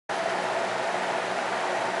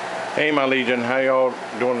Hey my Legion, how y'all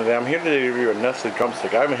doing today? I'm here today to review a Nestle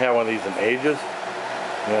Drumstick. I haven't had one of these in ages.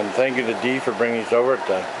 And thank you to Dee for bringing these over at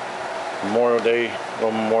the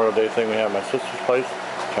little Memorial Day thing we have at my sister's place.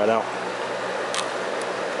 Try it out.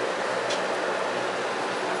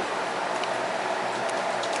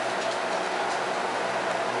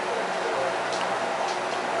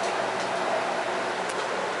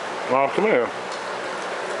 Well, come here.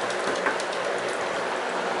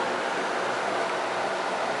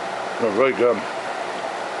 They're really good.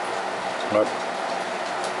 But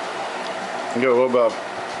you get a little bit of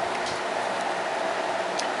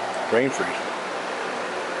brain freeze.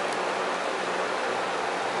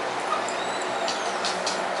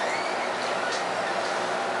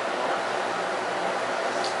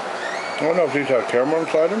 I don't know if these have camera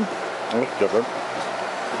inside them. It looks different.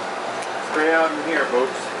 Straight out in here,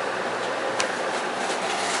 folks.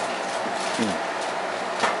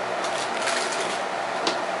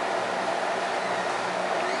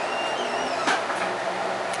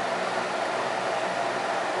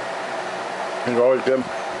 These are always good.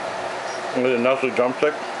 With a Nestle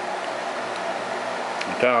Drumstick.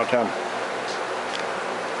 10 out of 10.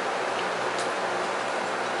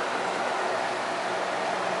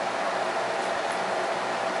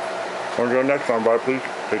 Until next time, bye, please.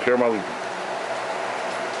 Take care of my Legion.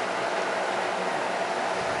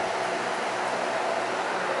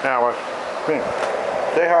 Alice, come here.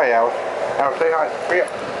 Say hi, Alice. Alice, say hi. Hurry up.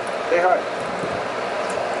 Say hi.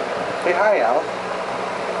 Say hi, Alice.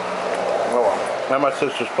 Oh well. I'm at my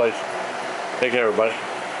sister's place. Take care, everybody.